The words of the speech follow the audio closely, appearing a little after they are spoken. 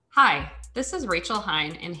Hi, this is Rachel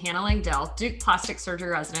Hine and Hannah Langdell, Duke Plastic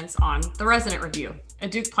Surgery residents on The Resident Review, a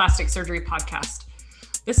Duke Plastic Surgery podcast.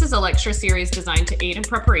 This is a lecture series designed to aid in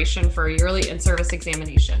preparation for yearly in-service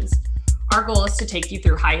examinations. Our goal is to take you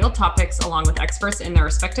through high-yield topics along with experts in their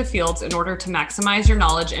respective fields in order to maximize your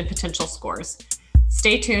knowledge and potential scores.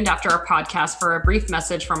 Stay tuned after our podcast for a brief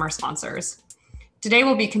message from our sponsors. Today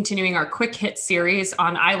we'll be continuing our quick hit series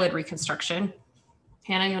on eyelid reconstruction.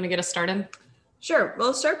 Hannah, you want to get us started? Sure.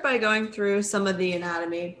 We'll start by going through some of the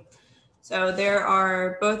anatomy. So there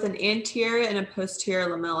are both an anterior and a posterior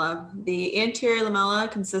lamella. The anterior lamella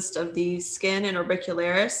consists of the skin and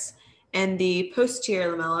orbicularis, and the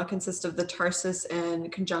posterior lamella consists of the tarsus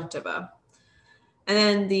and conjunctiva. And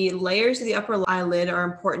then the layers of the upper eyelid are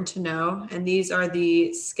important to know, and these are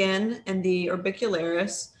the skin and the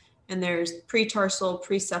orbicularis, and there's pretarsal,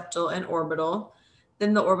 preseptal, and orbital.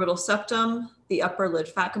 Then the orbital septum, the upper lid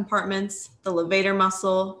fat compartments, the levator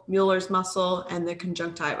muscle, Mueller's muscle, and the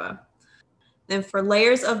conjunctiva. Then for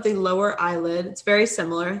layers of the lower eyelid, it's very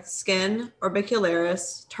similar: skin,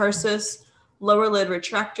 orbicularis, tarsus, lower lid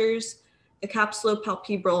retractors, the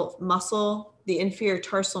capsulopalpebral muscle, the inferior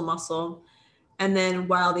tarsal muscle. And then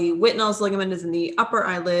while the Whitnell's ligament is in the upper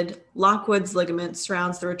eyelid, Lockwood's ligament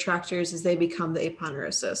surrounds the retractors as they become the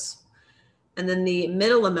aponeurosis. And then the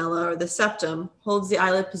middle lamella, or the septum, holds the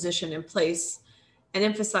eyelid position in place and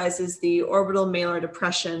emphasizes the orbital malar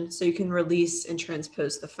depression so you can release and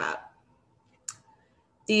transpose the fat.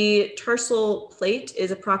 The tarsal plate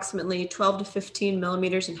is approximately 12 to 15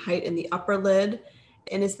 millimeters in height in the upper lid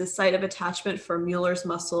and is the site of attachment for Mueller's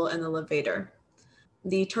muscle and the levator.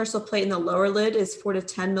 The tarsal plate in the lower lid is 4 to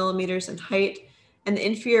 10 millimeters in height, and the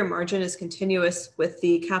inferior margin is continuous with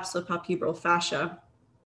the capsulopalpebral fascia.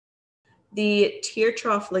 The tear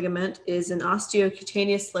trough ligament is an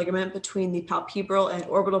osteocutaneous ligament between the palpebral and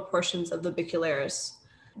orbital portions of the orbicularis.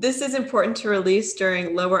 This is important to release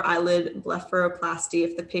during lower eyelid blepharoplasty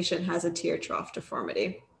if the patient has a tear trough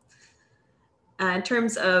deformity. In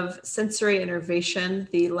terms of sensory innervation,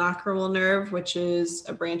 the lacrimal nerve, which is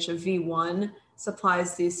a branch of V1,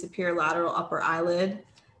 supplies the superior lateral upper eyelid.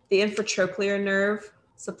 The infratrochlear nerve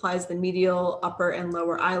supplies the medial upper and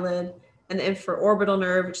lower eyelid. And the infraorbital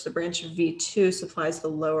nerve, which is a branch of V2, supplies the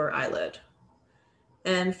lower eyelid.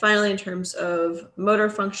 And finally, in terms of motor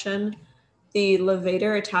function, the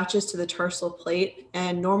levator attaches to the tarsal plate,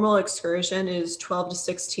 and normal excursion is 12 to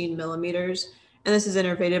 16 millimeters. And this is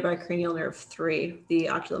innervated by cranial nerve 3, the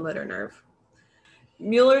oculomotor nerve.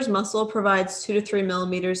 Mueller's muscle provides 2 to 3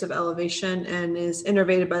 millimeters of elevation and is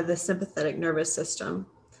innervated by the sympathetic nervous system.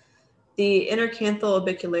 The intercanthal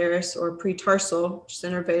orbicularis, or pretarsal, which is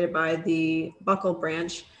innervated by the buccal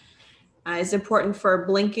branch, is important for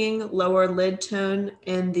blinking, lower lid tone,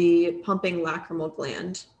 and the pumping lacrimal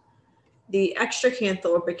gland. The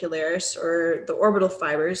extracanthal orbicularis, or the orbital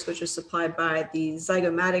fibers, which is supplied by the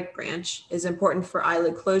zygomatic branch, is important for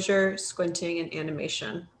eyelid closure, squinting, and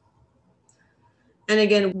animation. And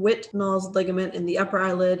again, Whitnell's ligament in the upper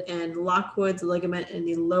eyelid and Lockwood's ligament in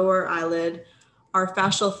the lower eyelid are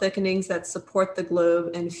fascial thickenings that support the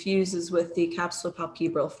globe and fuses with the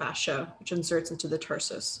capsulopalpebral fascia, which inserts into the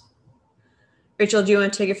tarsus. Rachel, do you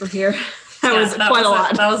want to take it from here? That was quite a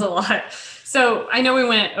lot. That was a lot. So I know we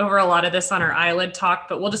went over a lot of this on our eyelid talk,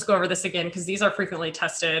 but we'll just go over this again because these are frequently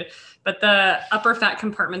tested. But the upper fat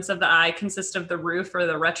compartments of the eye consist of the roof, or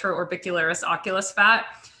the retroorbicularis oculus fat.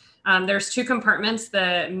 There's two compartments: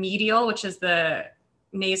 the medial, which is the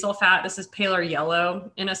nasal fat. This is paler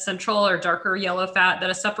yellow, and a central or darker yellow fat that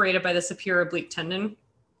is separated by the superior oblique tendon.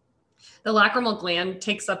 The lacrimal gland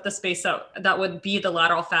takes up the space that would be the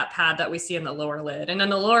lateral fat pad that we see in the lower lid. And in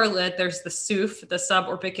the lower lid, there's the SOOF, the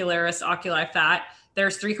suborbicularis oculi fat.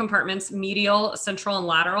 There's 3 compartments: medial, central, and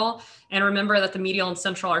lateral. And remember that the medial and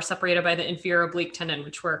central are separated by the inferior oblique tendon,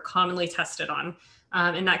 which we're commonly tested on.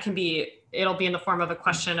 And that it'll be in the form of a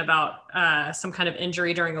question about some kind of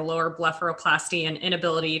injury during a lower blepharoplasty and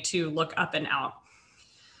inability to look up and out.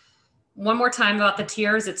 One more time about the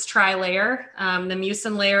tears: it's tri-layer. The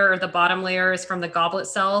mucin layer, or the bottom layer, is from the goblet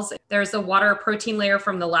cells. There's the water protein layer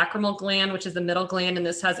from the lacrimal gland, which is the middle gland, and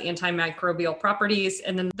this has antimicrobial properties.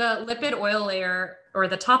 And then the lipid oil layer, or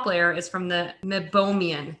the top layer, is from the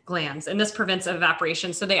meibomian glands, and this prevents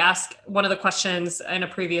evaporation. So they asked, one of the questions in a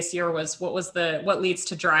previous year was, what leads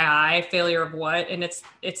to dry eye, failure of what? And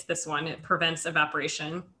it's this one: it prevents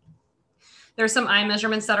evaporation. There's some eye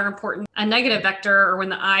measurements that are important. A negative vector, or when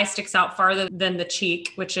the eye sticks out farther than the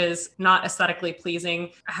cheek, which is not aesthetically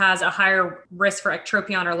pleasing, has a higher risk for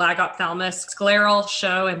ectropion or lag ophthalmos, scleral,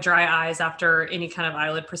 show, and dry eyes after any kind of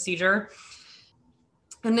eyelid procedure.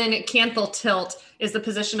 And then canthal tilt is the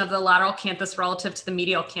position of the lateral canthus relative to the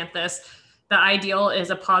medial canthus. The ideal is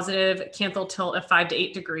a positive canthal tilt of 5 to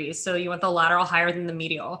 8 degrees. So you want the lateral higher than the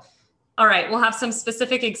medial. All right, we'll have some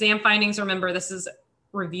specific exam findings. Remember, this is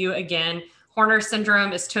review again. Horner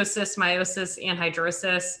syndrome is ptosis, meiosis, and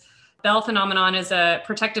hydrosis. Bell phenomenon is a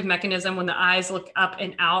protective mechanism when the eyes look up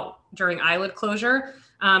and out during eyelid closure.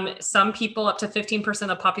 Some people, up to 15% of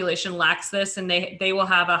the population, lacks this, and they will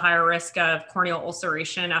have a higher risk of corneal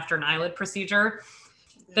ulceration after an eyelid procedure.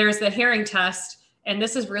 There's the Herring test, and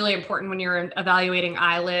this is really important when you're evaluating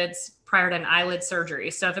eyelids prior to an eyelid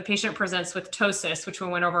surgery. So if a patient presents with ptosis, which we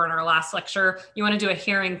went over in our last lecture, you want to do a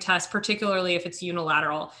Herring test, particularly if it's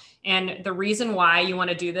unilateral. And the reason why you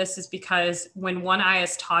want to do this is because when one eye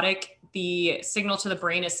is ptotic, the signal to the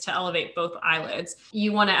brain is to elevate both eyelids.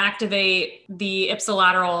 You want to activate the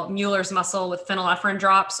ipsilateral Mueller's muscle with phenylephrine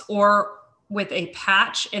drops or with a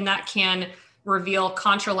patch, and that can reveal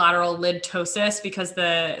contralateral lid ptosis because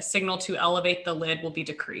the signal to elevate the lid will be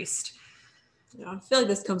decreased. Yeah, I feel like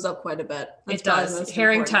this comes up quite a bit. It does.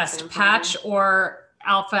 Herring test, patch or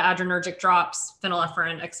alpha adrenergic drops,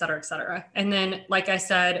 phenylephrine, et cetera, et cetera. And then, like I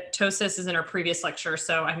said, ptosis is in our previous lecture.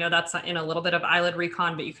 So I know that's in a little bit of eyelid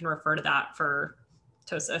recon, but you can refer to that for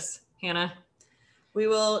ptosis. Hannah? We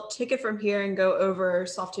will take it from here and go over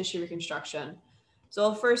soft tissue reconstruction. So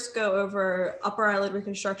I'll first go over upper eyelid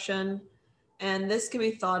reconstruction. And this can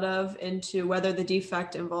be thought of into whether the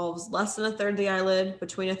defect involves less than a third of the eyelid,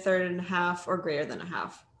 between a third and a half, or greater than a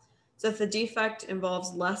half. So if the defect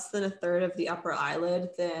involves less than a third of the upper eyelid,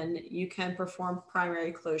 then you can perform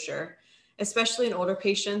primary closure. Especially in older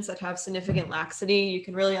patients that have significant laxity, you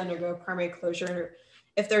can really undergo primary closure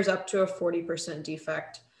if there's up to a 40%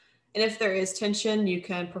 defect. And if there is tension, you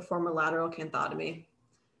can perform a lateral canthotomy.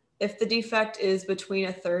 If the defect is between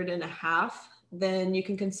a third and a half, then you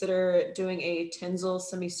can consider doing a Tinzel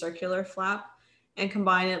semicircular flap and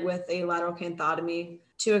combine it with a lateral canthotomy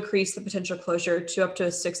to increase the potential closure to up to a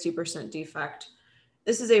 60% defect.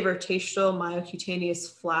 This is a rotational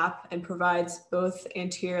myocutaneous flap and provides both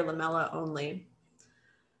anterior lamella only.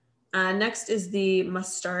 Next is the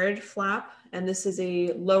mustard flap, and this is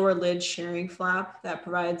a lower lid sharing flap that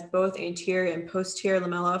provides both anterior and posterior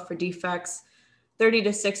lamella for defects 30 to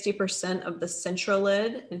 60% of the central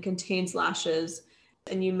lid and contains lashes.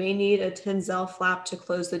 And you may need a Tinzel flap to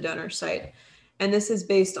close the donor site. And this is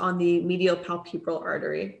based on the medial palpebral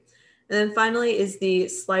artery. And then finally is the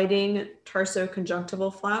sliding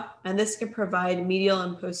tarsoconjunctival flap. And this can provide medial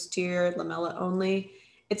and posterior lamella only.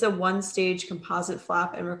 It's a one-stage composite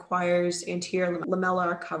flap and requires anterior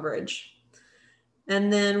lamellar coverage.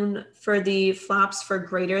 And then for the flaps for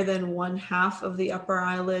greater than 1/2 of the upper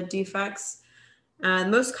eyelid defects,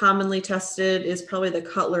 most commonly tested is probably the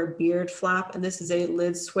Cutler beard flap, and this is a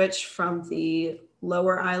lid switch from the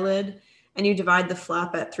lower eyelid, and you divide the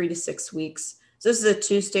flap at 3 to 6 weeks. So this is a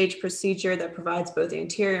 2-stage procedure that provides both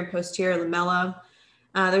anterior and posterior lamella.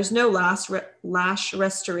 There's no lash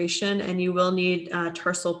restoration, and you will need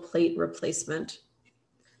tarsal plate replacement.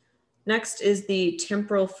 Next is the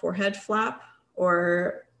temporal forehead flap,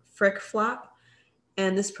 or Frick flap,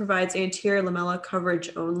 and this provides anterior lamella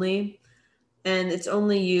coverage only. And it's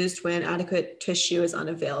only used when adequate tissue is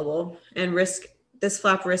unavailable, and this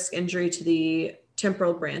flap risks injury to the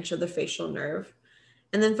temporal branch of the facial nerve.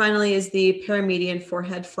 And then finally is the paramedian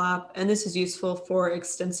forehead flap, and this is useful for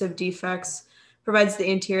extensive defects, provides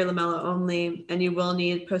the anterior lamella only, and you will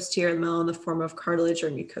need posterior lamella in the form of cartilage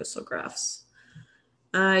or mucosal grafts.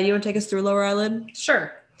 You want to take us through lower eyelid?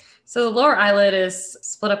 Sure. So the lower eyelid is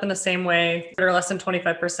split up in the same way, greater or less than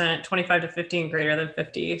 25%, 25 to 50, and greater than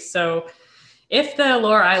 50. So if the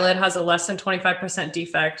lower eyelid has a less than 25%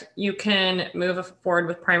 defect, you can move forward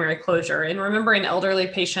with primary closure. And remember, in elderly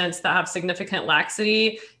patients that have significant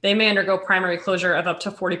laxity, they may undergo primary closure of up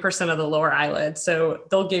to 40% of the lower eyelid. So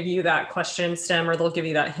they'll give you that question stem, or they'll give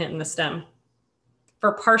you that hint in the stem.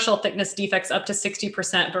 For partial thickness defects up to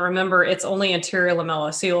 60%, but remember, it's only anterior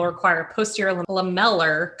lamella, so you'll require posterior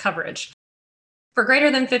lamellar coverage. For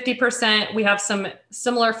greater than 50%, we have some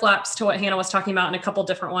similar flaps to what Hannah was talking about in a couple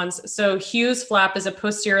different ones. So Hughes flap is a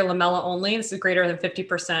posterior lamella only. This is greater than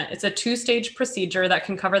 50%. It's a 2-stage procedure that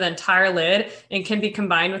can cover the entire lid and can be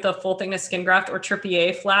combined with a full thickness skin graft or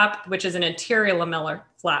Tripier flap, which is an anterior lamellar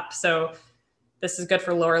flap. So this is good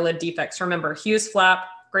for lower lid defects. Remember, Hughes flap,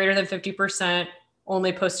 greater than 50%,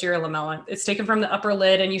 only posterior lamella. It's taken from the upper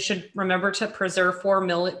lid, and you should remember to preserve 4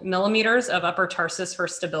 millimeters of upper tarsus for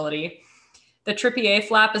stability. The Tripier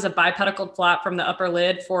flap is a bipedicle flap from the upper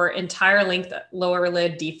lid for entire length lower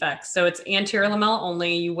lid defects. So it's anterior lamella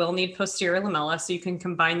only. You will need posterior lamella, so you can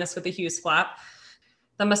combine this with the Hughes flap.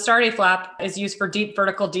 The Mastardi flap is used for deep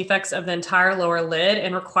vertical defects of the entire lower lid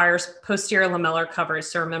and requires posterior lamellar coverage.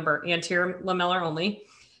 So remember, anterior lamellar only.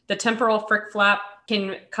 The temporal Frick flap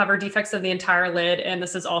can cover defects of the entire lid, and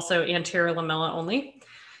this is also anterior lamella only.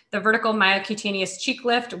 The vertical myocutaneous cheek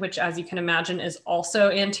lift, which as you can imagine is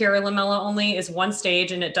also anterior lamella only, is one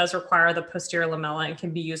stage, and it does require the posterior lamella and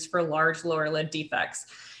can be used for large lower lid defects.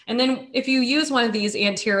 And then if you use one of these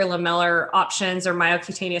anterior lamellar options or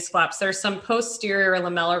myocutaneous flaps, there's some posterior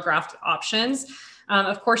lamellar graft options.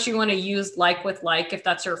 Of course, you want to use like with like if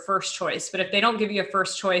that's your first choice. But if they don't give you a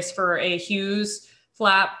first choice for a Hughes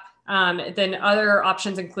flap, then other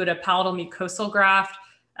options include a palatal mucosal graft,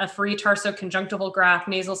 a free tarsoconjunctival graft,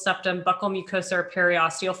 nasal septum, buccal mucosa, or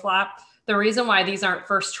periosteal flap. The reason why these aren't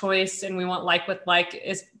first choice and we want like with like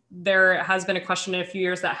is there has been a question in a few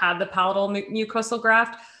years that had the palatal mucosal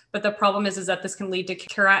graft, but the problem is that this can lead to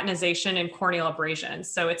keratinization and corneal abrasions.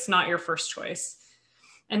 So it's not your first choice.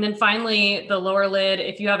 And then finally, the lower lid,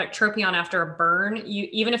 if you have ectropion after a burn,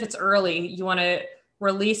 even if it's early, you want to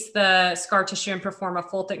release the scar tissue and perform a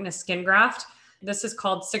full thickness skin graft. This is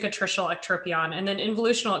called cicatricial ectropion. And then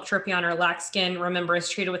involutional ectropion or lax skin, remember, is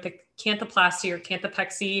treated with a canthoplasty or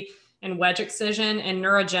canthopexy and wedge excision, and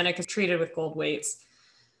neurogenic is treated with gold weights.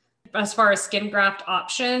 As far as skin graft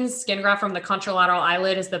options, skin graft from the contralateral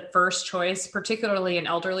eyelid is the first choice, particularly in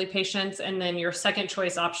elderly patients. And then your second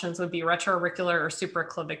choice options would be retroauricular or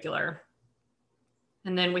supraclavicular.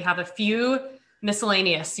 And then we have a few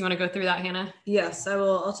miscellaneous. You want to go through that, Hannah? Yes, I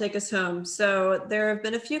will. I'll take us home. So there have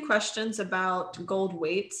been a few questions about gold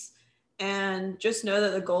weights, and just know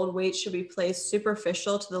that the gold weight should be placed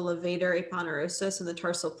superficial to the levator aponeurosis and the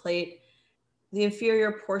tarsal plate. The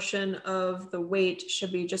inferior portion of the weight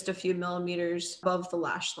should be just a few millimeters above the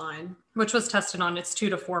lash line, which was tested on. It's 2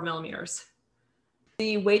 to 4 millimeters.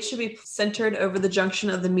 The weight should be centered over the junction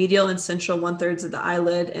of the medial and central 1/3 of the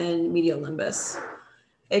eyelid and medial limbus.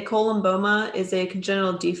 A columboma is a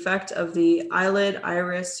congenital defect of the eyelid,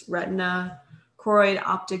 iris, retina, choroid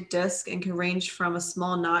optic disc, and can range from a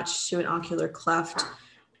small notch to an ocular cleft.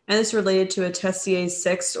 And it's related to a Tessier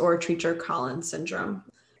 6 or Treacher-Collins syndrome.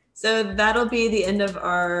 So that'll be the end of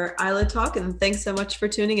our eyelid talk, and thanks so much for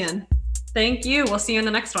tuning in. Thank you. We'll see you in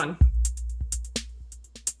the next one.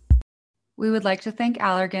 We would like to thank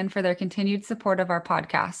Allergan for their continued support of our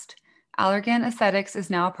podcast. Allergan Aesthetics is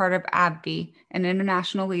now a part of AbbVie, an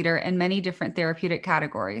international leader in many different therapeutic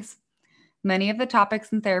categories. Many of the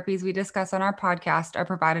topics and therapies we discuss on our podcast are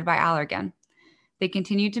provided by Allergan. They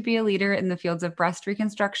continue to be a leader in the fields of breast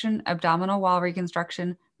reconstruction, abdominal wall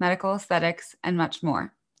reconstruction, medical aesthetics, and much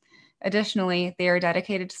more. Additionally, they are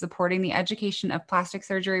dedicated to supporting the education of plastic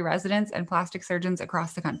surgery residents and plastic surgeons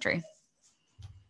across the country.